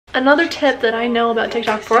Another tip that I know about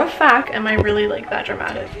TikTok for a fact, am I really like that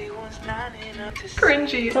dramatic?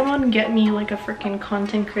 Cringy. Someone get me like a freaking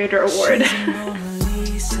content creator award.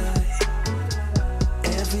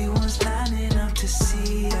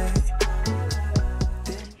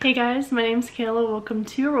 Hey guys, my name's Kayla.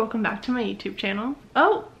 Welcome back to my YouTube channel.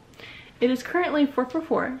 Oh, it is currently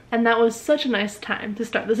 4:44, and that was such a nice time to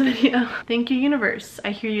start this video. Thank you, universe.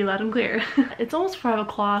 I hear you loud and clear. It's almost 5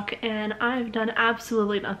 o'clock and I've done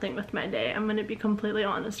absolutely nothing with my day. I'm gonna be completely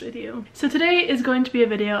honest with you. So today is going to be a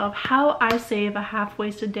video of how I save a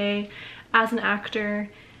half-wasted day as an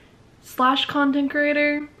actor slash content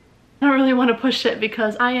creator. I don't really want to push it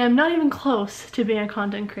because I am not even close to being a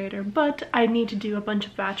content creator, but I need to do a bunch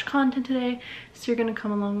of batch content today, so you're gonna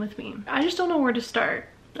come along with me. I just don't know where to start.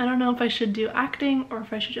 I don't know if I should do acting or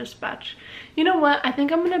if I should just batch. You know what? I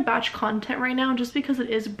think I'm gonna batch content right now just because it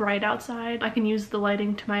is bright outside. I can use the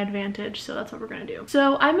lighting to my advantage, so that's what we're gonna do.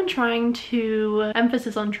 So I've been trying to,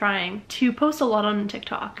 emphasis on trying, to post a lot on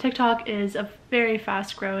TikTok. TikTok is a very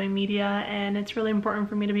fast growing media and it's really important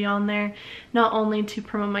for me to be on there, not only to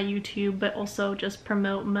promote my YouTube, but also just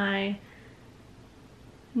promote my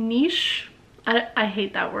niche. I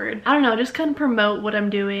hate that word. I don't know, just kind of promote what I'm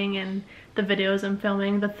doing and the videos I'm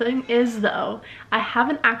filming. The thing is though, I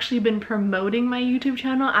haven't actually been promoting my YouTube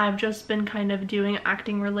channel. I've just been kind of doing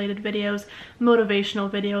acting related videos, motivational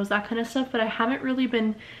videos, that kind of stuff, but I haven't really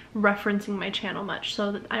been referencing my channel much,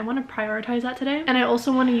 so I want to prioritize that today. And I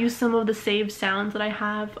also want to use some of the saved sounds that I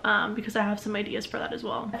have because I have some ideas for that as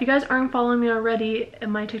well. If you guys aren't following me already,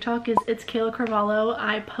 my TikTok is It's Kayla Carvalho.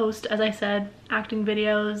 I post, as I said, acting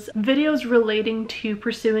videos relating to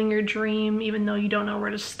pursuing your dream even though you don't know where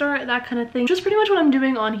to start, that kind of thing. Just pretty much what I'm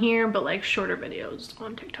doing on here, but like shorter videos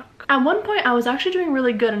on TikTok. At one point I was actually doing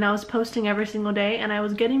really good and I was posting every single day and I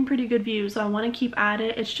was getting pretty good views, so I want to keep at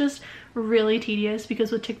it. It's just really tedious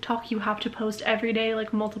because with TikTok you have to post every day,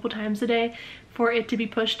 like multiple times a day, for it to be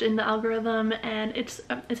pushed in the algorithm, and it's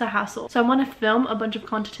a hassle. So I want to film a bunch of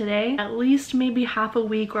content today, at least maybe half a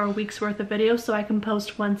week or a week's worth of videos, so I can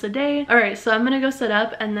post once a day. All right, so I'm gonna go set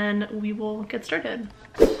up and then we will get started.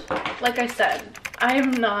 Like I said, I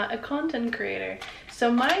am not a content creator,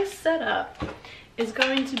 so my setup is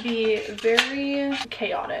going to be very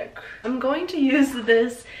chaotic. I'm going to use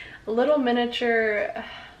this little miniature,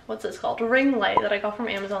 what's this called, ring light that I got from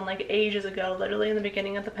Amazon like ages ago, literally in the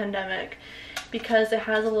beginning of the pandemic, because it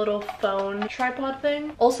has a little phone tripod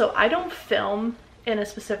thing. Also, I don't film in a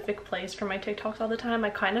specific place for my TikToks all the time.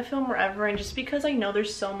 I kind of film wherever, and just because I know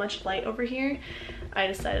there's so much light over here, I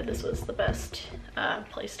decided this was the best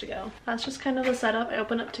place to go. That's just kind of the setup. I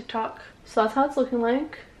open up TikTok. So that's how it's looking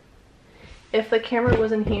like. If the camera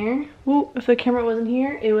wasn't here,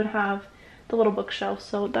 it would have the little bookshelf,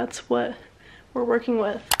 so that's what we're working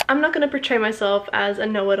with. I'm not going to portray myself as a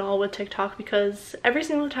know-it-all with TikTok because every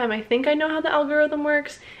single time I think I know how the algorithm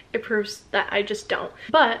works, it proves that I just don't.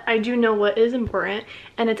 But I do know what is important,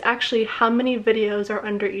 and it's actually how many videos are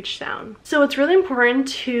under each sound. So it's really important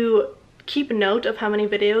to keep note of how many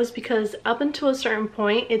videos, because up until a certain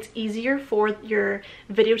point it's easier for your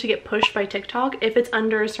video to get pushed by TikTok if it's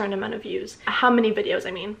under a certain amount of views. How many videos,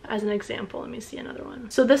 I mean. As an example, let me see another one.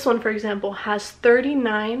 So this one, for example, has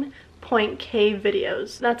 39 K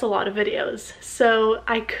videos. That's a lot of videos. So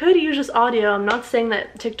I could use this audio. I'm not saying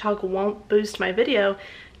that TikTok won't boost my video,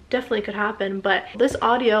 definitely could happen, but this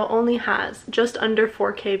audio only has just under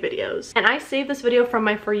 4K videos, and I saved this video from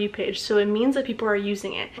my For You page, so it means that people are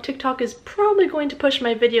using it. TikTok is probably going to push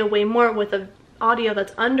my video way more with an audio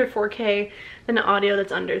that's under 4K than an audio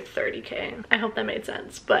that's under 30K. I hope that made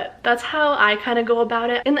sense, but that's how I kind of go about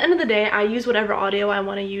it. In the end of the day, I use whatever audio I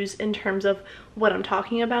want to use in terms of what I'm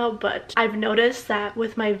talking about, but I've noticed that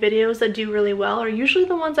with my videos that do really well are usually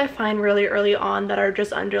the ones I find really early on that are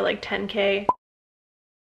just under like 10K.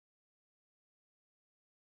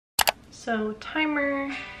 So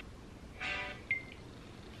timer.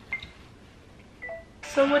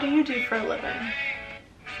 So what do you do for a living?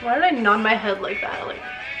 Why did I nod my head like that?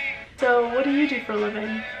 So what do you do for a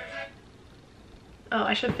living? Oh,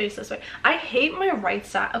 I should face this way. I hate my right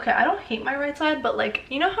side. Okay, I don't hate my right side, but like,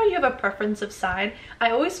 you know how you have a preference of side?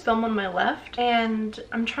 I always film on my left, and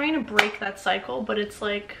I'm trying to break that cycle, but it's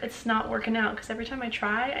like, it's not working out because every time I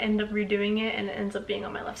try, I end up redoing it and it ends up being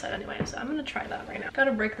on my left side anyway. So I'm gonna try that right now.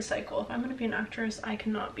 Gotta break the cycle. If I'm gonna be an actress, I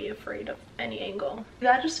cannot be afraid of any angle.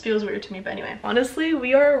 That just feels weird to me, but anyway. Honestly,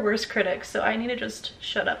 we are our worst critics, so I need to just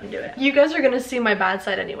shut up and do it. You guys are gonna see my bad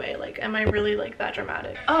side anyway. Like, am I really like that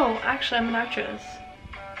dramatic? Oh, actually, I'm an actress.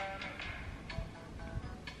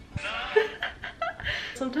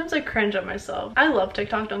 Sometimes I cringe at myself. I love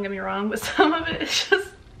TikTok, don't get me wrong, but some of it is just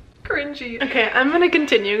Cringy. Okay, I'm gonna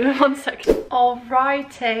continue. 1 second.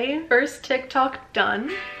 Alrighty, first TikTok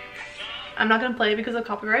done. I'm not gonna play it because of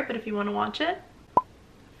copyright, but if you want to watch it,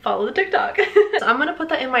 follow the TikTok. So I'm gonna put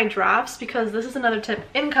that in my drafts because this is another tip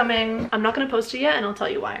incoming. I'm not gonna post it yet and I'll tell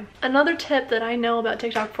you why. Another tip that I know about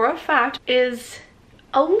TikTok for a fact is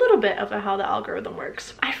a little bit of how the algorithm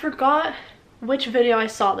works. I forgot which video I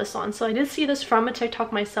saw this on. So I did see this from a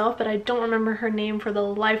TikTok myself, but I don't remember her name for the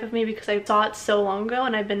life of me because I saw it so long ago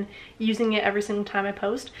and I've been using it every single time I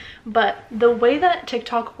post. But the way that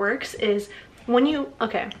TikTok works is when you,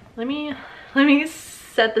 okay, let me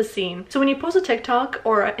set the scene. So when you post a TikTok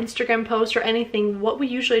or an Instagram post or anything, what we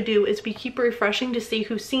usually do is we keep refreshing to see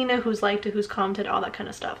who's seen it, who's liked it, who's commented, all that kind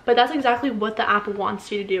of stuff. But that's exactly what the app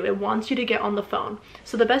wants you to do. It wants you to get on the phone.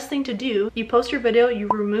 So the best thing to do, you post your video, you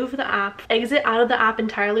remove the app, exit out of the app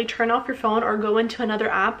entirely, turn off your phone or go into another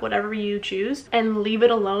app, whatever you choose, and leave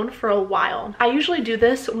it alone for a while. I usually do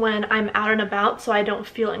this when I'm out and about so I don't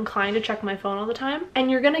feel inclined to check my phone all the time.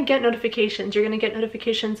 And you're gonna get notifications. You're gonna get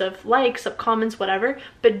notifications of likes, of comments, whatever,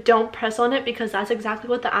 but don't press on it because that's exactly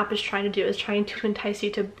what the app is trying to do, is trying to entice you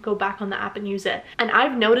to go back on the app and use it. And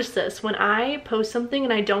I've noticed this when I post something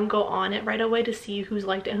and I don't go on it right away to see who's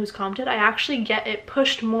liked it and who's commented, I actually get it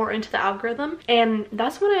pushed more into the algorithm, and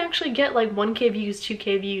that's when I actually get like 1K views,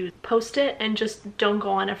 2K views. Post it and just don't go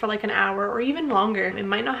on it for like an hour or even longer. It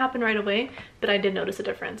might not happen right away, but I did notice a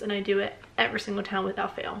difference and I do it every single time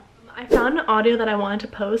without fail. I found an audio that I wanted to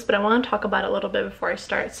post, but I want to talk about it a little bit before I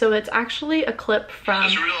start. So it's actually a clip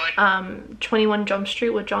from 21 Jump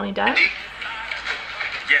Street with Johnny Depp.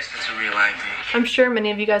 Yes, it's a real ID. I'm sure many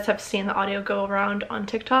of you guys have seen the audio go around on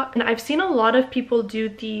TikTok, and I've seen a lot of people do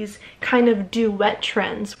these kind of duet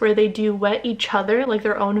trends where they duet each other, like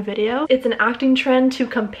their own video. It's an acting trend to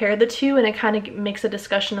compare the two, and it kind of makes a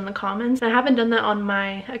discussion in the comments. And I haven't done that on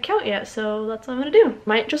my account yet, so that's what I'm gonna do.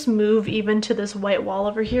 Might just move even to this white wall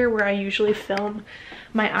over here where I usually film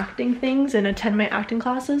my acting things and attend my acting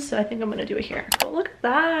classes, so I think I'm gonna do it here. Oh, look at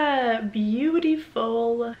that,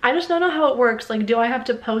 beautiful. I just don't know how it works. Like, do I have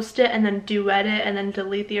to post it and then duet it and then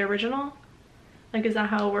delete the original? Like, is that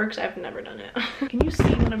how it works? I've never done it. Can you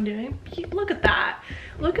see what I'm doing? Look at that.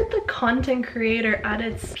 Look at the content creator at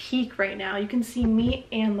its peak right now. You can see me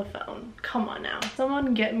and the phone. Come on now.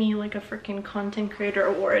 Someone get me like a freaking content creator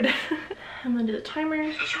award. I'm gonna do the timer.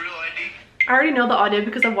 Is this a real ID? I already know the audio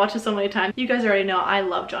because I've watched it so many times. You guys already know I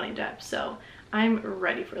love Johnny Depp, so I'm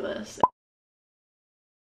ready for this.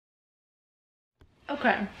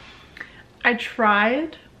 Okay, I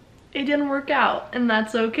tried. It didn't work out, and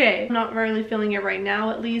that's okay. I'm not really feeling it right now,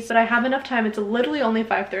 at least, but I have enough time. It's literally only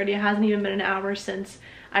 5:30. It hasn't even been an hour since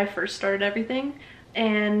I first started everything,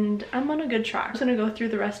 and I'm on a good track. I'm just gonna go through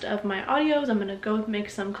the rest of my audios. I'm gonna go make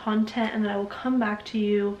some content, and then I will come back to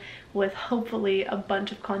you with hopefully a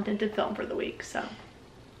bunch of content to film for the week. So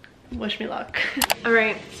wish me luck. All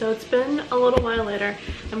right, so it's been a little while later.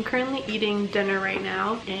 I'm currently eating dinner right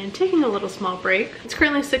now and taking a little small break. It's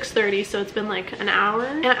currently 6:30, so it's been like an hour,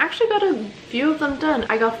 and I actually got a few of them done.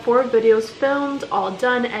 I got 4 videos filmed, all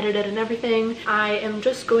done, edited and everything. I am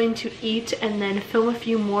just going to eat and then film a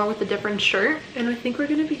few more with a different shirt, and I think we're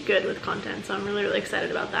gonna be good with content, so I'm really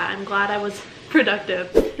excited about that. I'm glad I was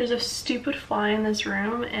productive. There's a stupid fly in this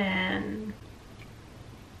room and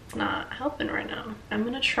it's not helping right now. I'm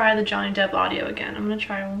gonna try the Johnny Depp audio again. I'm gonna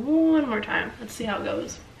try one more time. Let's see how it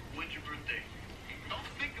goes. When's your birthday? Don't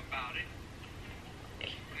think about it.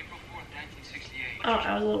 April 4th, 1968. Oh,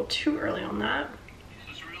 I was a little too early on that.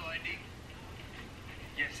 Is this a real ID?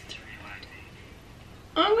 Yes, it's a real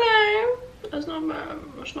ID. Okay. That's not bad.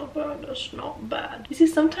 That's not bad. That's not bad. You see,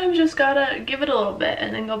 sometimes you just gotta give it a little bit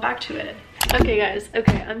and then go back to it. Okay, guys.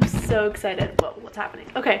 Okay, I'm so excited. Whoa, what's happening?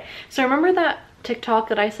 Okay, so remember that TikTok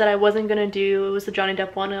that I said I wasn't gonna do? It was the Johnny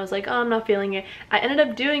Depp one, and I was like, oh, I'm not feeling it. I ended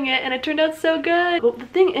up doing it, and it turned out so good. Well, the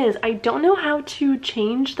thing is, I don't know how to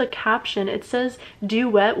change the caption. It says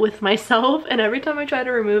duet with myself, and every time I try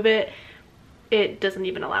to remove it, it doesn't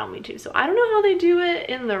even allow me to. So I don't know how they do it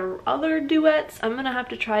in the other duets. I'm gonna have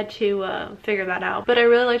to try to figure that out, but I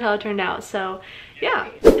really liked how it turned out. So yeah,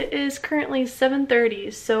 it is currently 7:30,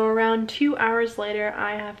 so around 2 hours later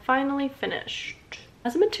I have finally finished.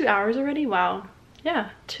 Has it been 2 hours already? Wow. Yeah,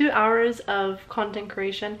 2 hours of content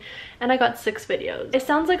creation, and I got 6 videos. It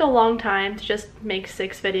sounds like a long time to just make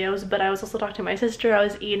 6 videos, but I was also talking to my sister, I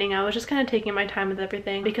was eating, I was just kind of taking my time with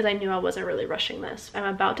everything because I knew I wasn't really rushing this. I'm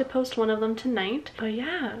about to post one of them tonight, but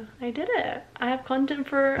yeah, I did it. I have content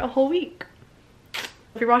for a whole week.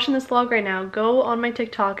 If you're watching this vlog right now, go on my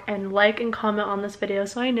TikTok and like and comment on this video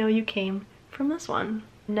so I know you came from this one.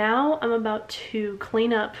 Now I'm about to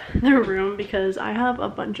clean up the room because I have a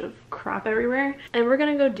bunch of crap everywhere, and we're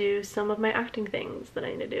gonna go do some of my acting things that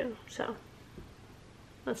I need to do, so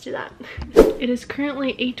let's do that. It is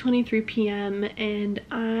currently 8:23 p.m. and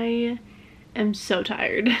I am so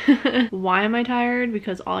tired. Why am I tired?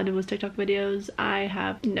 Because all I did was TikTok videos. I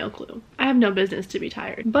have no clue. I have no business to be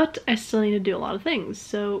tired, but I still need to do a lot of things,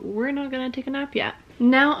 so we're not gonna take a nap yet.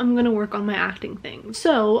 Now I'm gonna work on my acting things.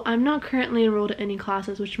 So I'm not currently enrolled in any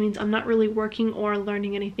classes, which means I'm not really working or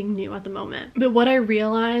learning anything new at the moment. But what I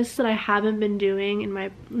realized that I haven't been doing in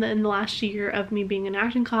the last year of me being in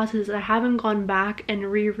acting classes is I haven't gone back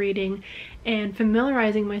and rereading and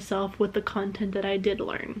familiarizing myself with the content that I did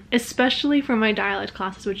learn, especially for my dialect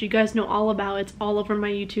classes, which you guys know all about. It's all over my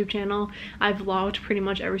YouTube channel. I've vlogged pretty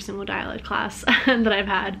much every single dialect class that I've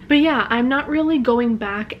had. But yeah, I'm not really going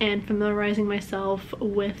back and familiarizing myself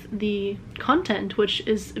with the content, which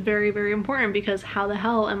is very, very important, because how the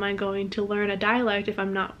hell am I going to learn a dialect if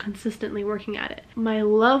I'm not consistently working at it? My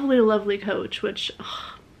lovely, lovely coach, which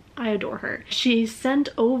I adore her. She sent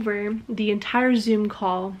over the entire Zoom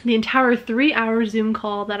call, the entire 3-hour Zoom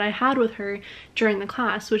call that I had with her during the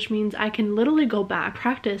class, which means I can literally go back,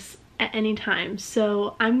 practice at any time.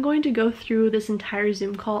 So I'm going to go through this entire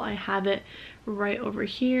Zoom call. I have it right over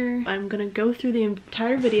here. I'm gonna go through the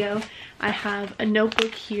entire video. I have a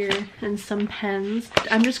notebook here and some pens.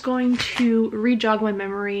 I'm just going to re-jog my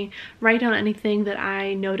memory, write down anything that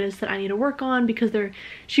I noticed that I need to work on, because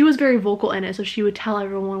she was very vocal in it, so she would tell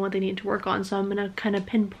everyone what they need to work on. So I'm gonna kind of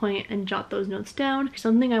pinpoint and jot those notes down.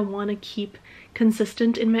 Something I want to keep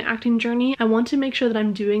consistent in my acting journey. I want to make sure that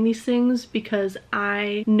I'm doing these things because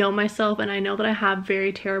I know myself and I know that I have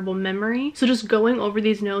very terrible memory. So just going over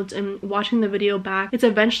these notes and watching the video back, it's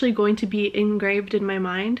eventually going to be engraved in my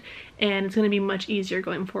mind, and it's going to be much easier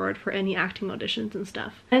going forward for any acting auditions and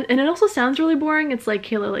stuff. And it also sounds really boring. It's like,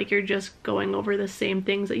 Kayla, like you're just going over the same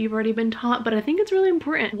things that you've already been taught, but I think it's really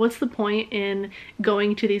important. What's the point in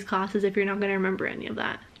going to these classes if you're not going to remember any of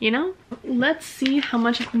that, you know? Let's see how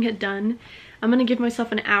much I can get done. I'm gonna give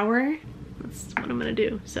myself an hour. That's what I'm gonna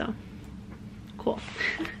do, so cool.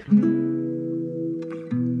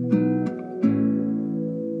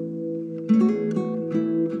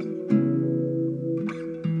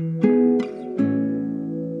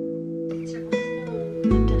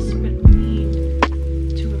 The desperate need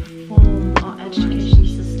to reform our education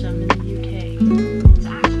system in the UK.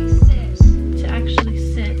 To actually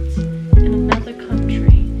sit in another country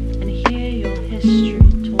and hear your history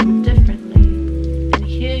told differently. And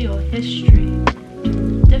hear your history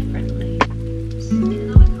told differently. In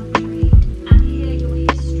another country and hear your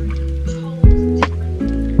history told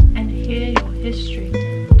differently. And hear your history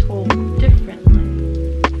told differently.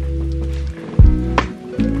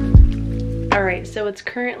 Alright, so it's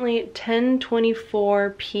currently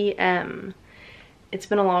 10:24 p.m. It's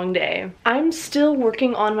been a long day. I'm still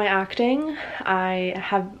working on my acting.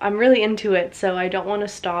 I'm really into it, so I don't want to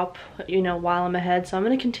stop, you know, while I'm ahead, so I'm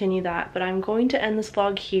going to continue that, but I'm going to end this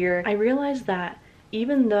vlog here. I realized that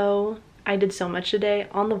even though I did so much today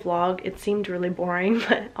on the vlog, it seemed really boring,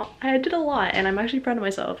 but I did a lot, and I'm actually proud of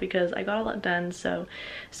myself because I got a lot done. So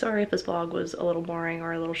sorry if this vlog was a little boring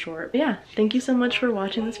or a little short. But yeah, thank you so much for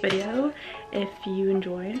watching this video. If you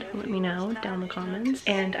enjoyed, let me know down in the comments,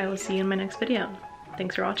 and I will see you in my next video.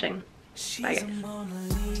 Thanks for watching. Bye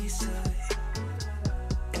guys.